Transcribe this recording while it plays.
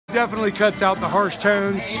definitely cuts out the harsh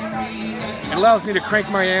tones. It allows me to crank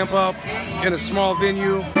my amp up in a small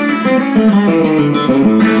venue.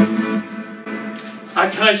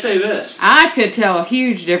 Can I say this? I could tell a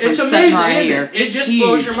huge difference. It's amazing, right here. It just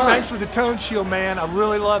blows your mind. Thanks for the ToneShield, man. I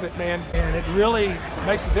really love it, man. And it really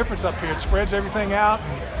makes a difference up here. It spreads everything out.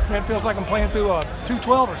 And, man, it feels like I'm playing through a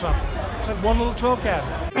 212 or something. That's one little 12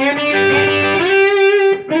 cabinet.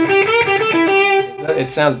 It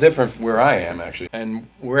sounds different where I am, actually. And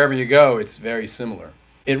wherever you go, it's very similar.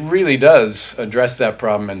 It really does address that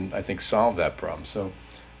problem and I think solve that problem. So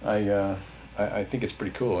I think it's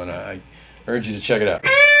pretty cool, and I urge you to check it out.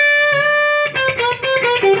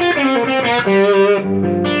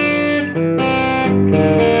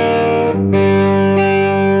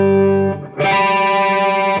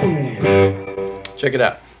 Check it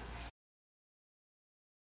out.